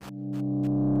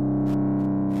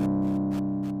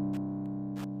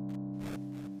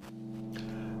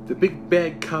The Big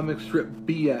Bad Comic Strip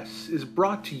BS is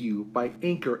brought to you by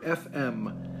Anchor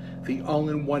FM, the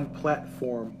all-in-one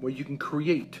platform where you can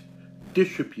create,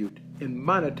 distribute, and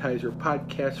monetize your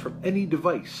podcast from any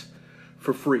device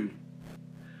for free.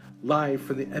 Live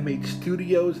from the MH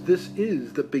Studios, this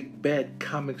is the Big Bad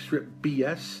Comic Strip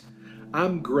BS.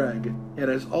 I'm Greg, and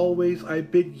as always, I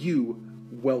bid you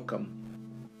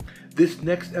welcome. This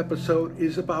next episode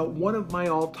is about one of my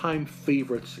all-time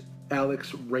favorites,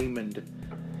 Alex Raymond.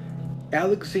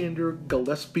 Alexander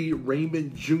Gillespie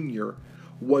Raymond Jr.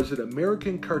 was an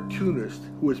American cartoonist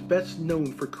who is best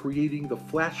known for creating the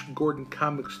Flash Gordon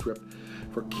comic strip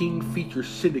for King Feature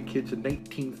Syndicates in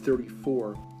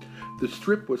 1934. The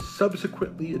strip was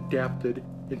subsequently adapted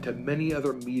into many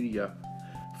other media,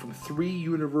 from 3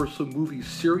 Universal Movie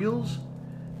serials,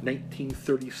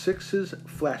 1936's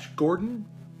Flash Gordon,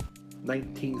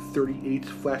 1938's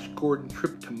Flash Gordon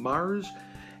Trip to Mars,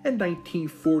 and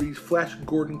 1940's Flash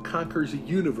Gordon Conquers the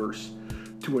Universe,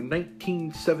 to a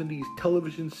 1970s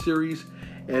television series,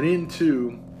 and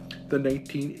into the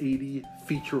 1980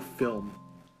 feature film.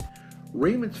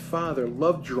 Raymond's father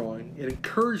loved drawing and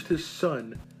encouraged his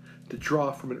son to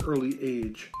draw from an early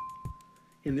age.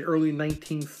 In the early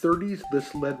 1930s,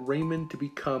 this led Raymond to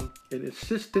become an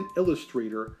assistant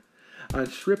illustrator on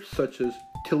strips such as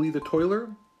Tilly the Toiler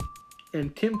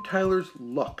and Tim Tyler's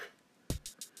Luck.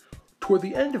 Toward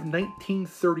the end of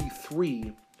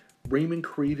 1933, Raymond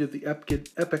created the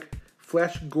epic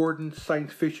Flash Gordon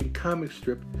science fiction comic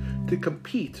strip to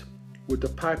compete with the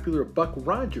popular Buck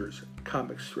Rogers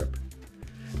comic strip.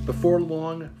 Before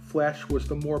long, Flash was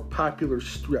the more popular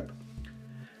strip.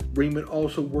 Raymond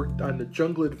also worked on the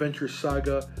Jungle Adventure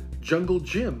saga Jungle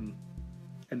Jim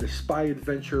and the spy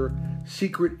adventure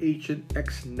Secret Agent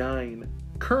X9,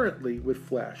 currently with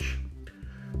Flash.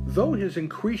 Though his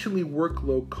increasingly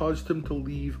workload caused him to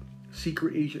leave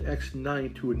Secret Agent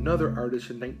X9 to another artist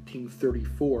in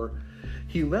 1934,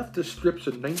 he left the strips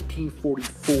in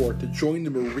 1944 to join the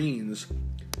Marines.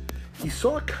 He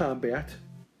saw combat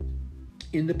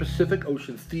in the Pacific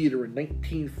Ocean Theater in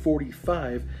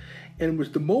 1945 and was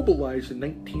demobilized in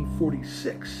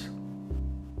 1946.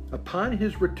 Upon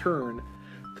his return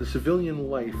to civilian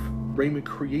life, Raymond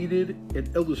created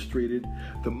and illustrated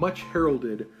the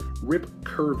much-heralded Rip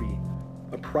Kirby,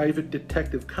 a private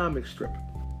detective comic strip.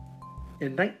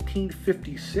 In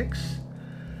 1956,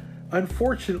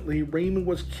 unfortunately, Raymond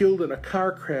was killed in a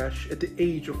car crash at the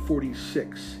age of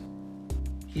 46.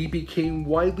 He became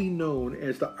widely known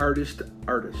as the artist,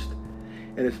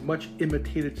 and his much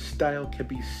imitated style can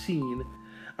be seen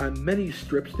on many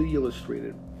strips that he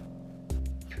illustrated.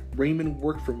 Raymond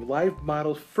worked from live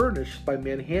models furnished by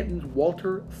Manhattan's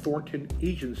Walter Thornton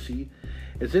Agency,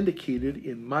 as indicated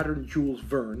in Modern Jules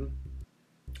Verne,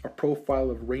 a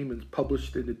profile of Raymond's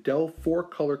published in the Dell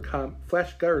 4-color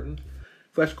Flash Gordon,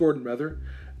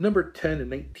 number 10 in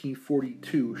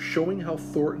 1942, showing how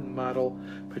Thornton model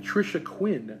Patricia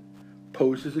Quinn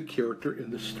posed as a character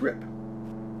in the strip.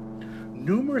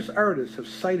 Numerous artists have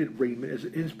cited Raymond as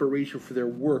an inspiration for their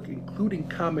work, including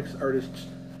comics artists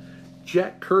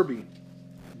Jack Kirby,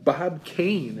 Bob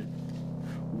Kane,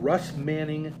 Russ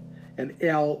Manning, and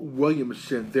Al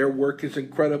Williamson. Their work is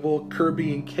incredible.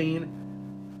 Kirby and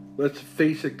Kane, let's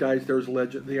face it, guys,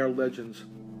 they are legends.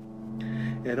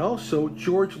 And also,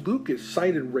 George Lucas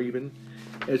cited Raymond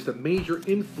as the major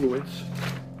influence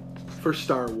for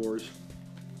Star Wars.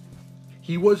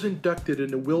 He was inducted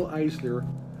in the Will Eisner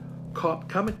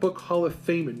Comic Book Hall of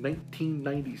Fame in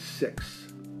 1996.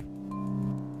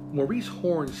 Maurice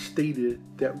Horn stated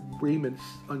that Raymond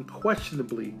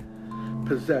unquestionably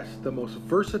possessed the most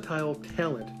versatile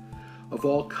talent of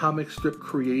all comic strip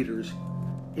creators.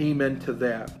 Amen to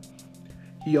that.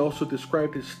 He also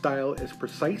described his style as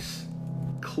precise,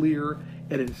 clear,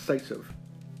 and incisive.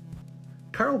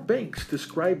 Carl Banks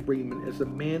described Raymond as a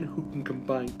man who can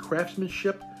combine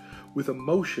craftsmanship with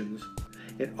emotions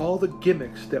and all the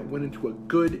gimmicks that went into a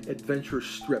good adventure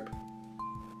strip.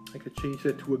 I could change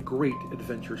that to a great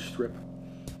adventure strip.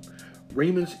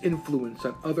 Raymond's influence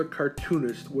on other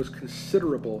cartoonists was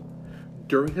considerable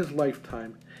during his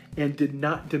lifetime and did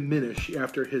not diminish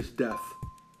after his death.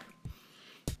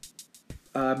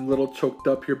 I'm a little choked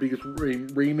up here because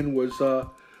Raymond was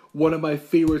one of my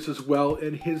favorites as well,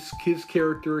 and his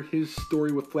character, his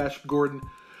story with Flash Gordon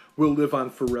will live on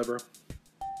forever.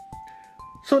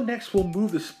 So next we'll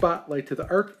move the spotlight to the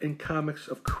art and comics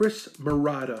of Chris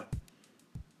Murata.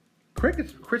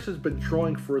 Chris has been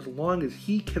drawing for as long as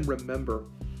he can remember.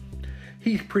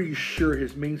 He's pretty sure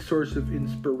his main source of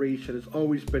inspiration has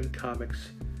always been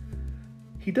comics.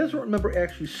 He doesn't remember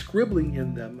actually scribbling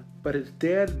in them, but his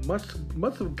dad must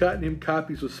have gotten him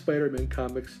copies of Spider-Man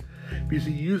comics because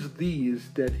he used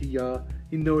these that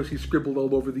he noticed he scribbled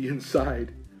all over the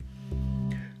inside.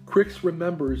 Chris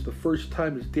remembers the first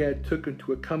time his dad took him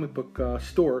to a comic book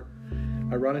store,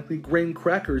 ironically Grain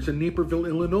Crackers in Naperville,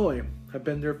 Illinois. I've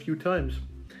been there a few times.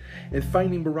 And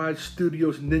finding Mirage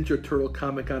Studios' Ninja Turtle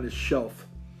comic on his shelf.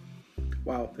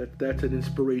 Wow, that's an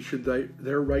inspiration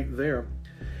there right there.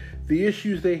 The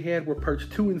issues they had were parts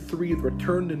 2 and 3 of the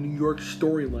Return to New York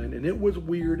storyline, and it was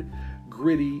weird,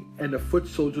 gritty, and the foot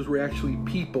soldiers were actually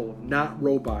people, not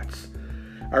robots.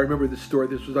 I remember this story.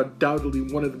 This was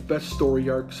undoubtedly one of the best story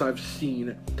arcs I've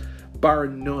seen, bar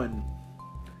none.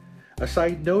 A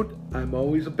side note, I've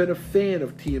always been a fan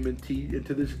of TMNT, and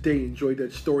to this day enjoyed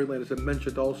that storyline, as I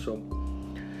mentioned also.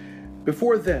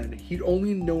 Before then, he'd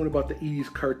only known about the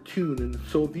 80s cartoon, and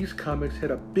so these comics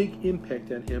had a big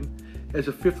impact on him as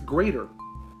a 5th grader.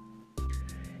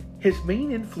 His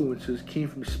main influences came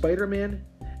from Spider-Man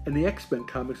and the X-Men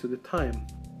comics at the time.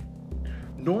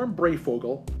 Norm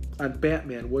Breyfogle on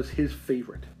Batman was his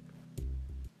favorite.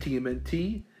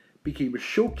 TMNT became a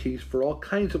showcase for all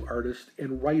kinds of artists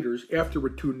and writers after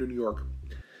Return to New York.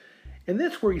 And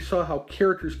that's where he saw how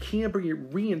characters can be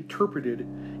reinterpreted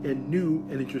in new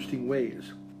and interesting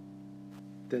ways.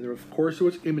 Then there, of course,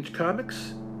 was Image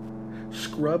Comics,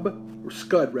 Scud,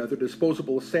 the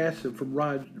Disposable Assassin from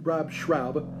Rob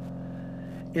Schraub,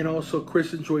 and also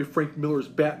Chris enjoyed Frank Miller's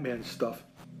Batman stuff.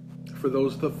 For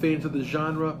those the fans of the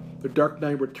genre, The Dark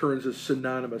Knight Returns is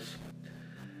synonymous.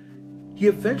 He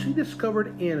eventually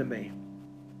discovered anime,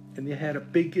 and it had a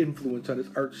big influence on his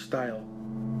art style.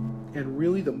 And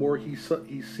really, the more he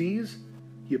sees,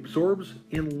 he absorbs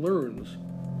and learns,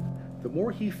 the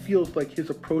more he feels like his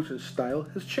approach and style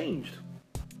has changed.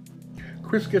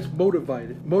 Chris gets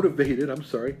motivated,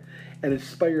 and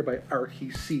inspired by art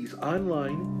he sees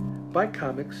online, by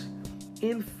comics,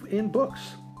 and in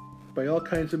books, by all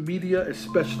kinds of media,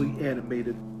 especially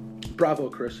animated. Bravo,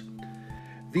 Chris.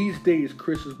 These days,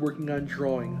 Chris is working on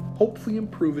drawing, hopefully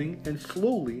improving, and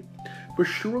slowly but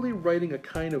surely writing a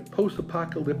kind of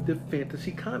post-apocalyptic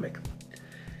fantasy comic.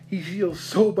 He feels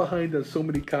so behind on so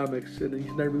many comics, and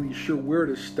he's not really sure where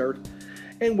to start,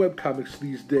 and webcomics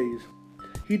these days.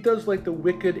 He does like The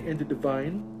Wicked and The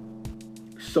Divine,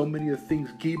 so many of the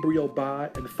things Gabriel Ba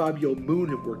and Fabio Moon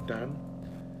have worked on.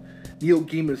 Neil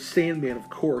Gaiman's Sandman, of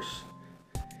course.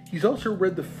 He's also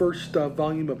read the first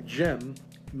volume of Gem,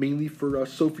 mainly for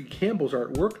Sophie Campbell's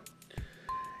artwork,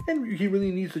 and he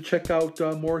really needs to check out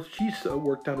more she's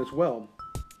worked on as well.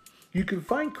 You can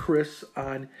find Chris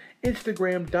on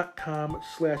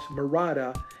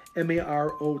Instagram.com/Marotta,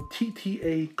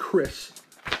 Marotta Chris,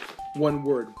 one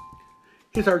word.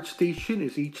 His ArtStation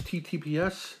is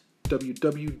https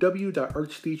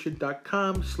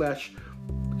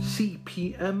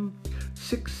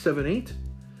www.artstation.com/CPM678.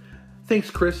 Thanks,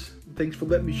 Chris. Thanks for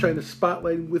letting me shine the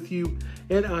spotlight with you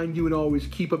and on you, and always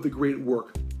keep up the great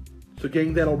work. So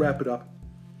gang, that'll wrap it up.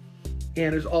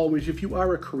 And as always, if you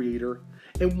are a creator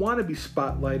and want to be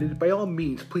spotlighted, by all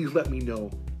means, please let me know.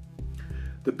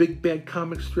 The Big Bad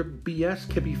Comic Strip BS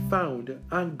can be found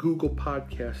on Google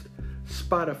Podcast,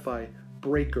 Spotify,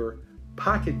 Breaker,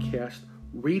 Pocket Cast,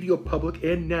 Radio Public,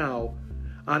 and now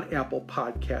on Apple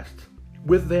Podcasts.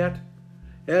 With that,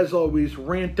 as always,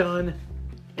 rant on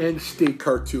and stay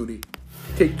cartoony.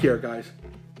 Take care, guys.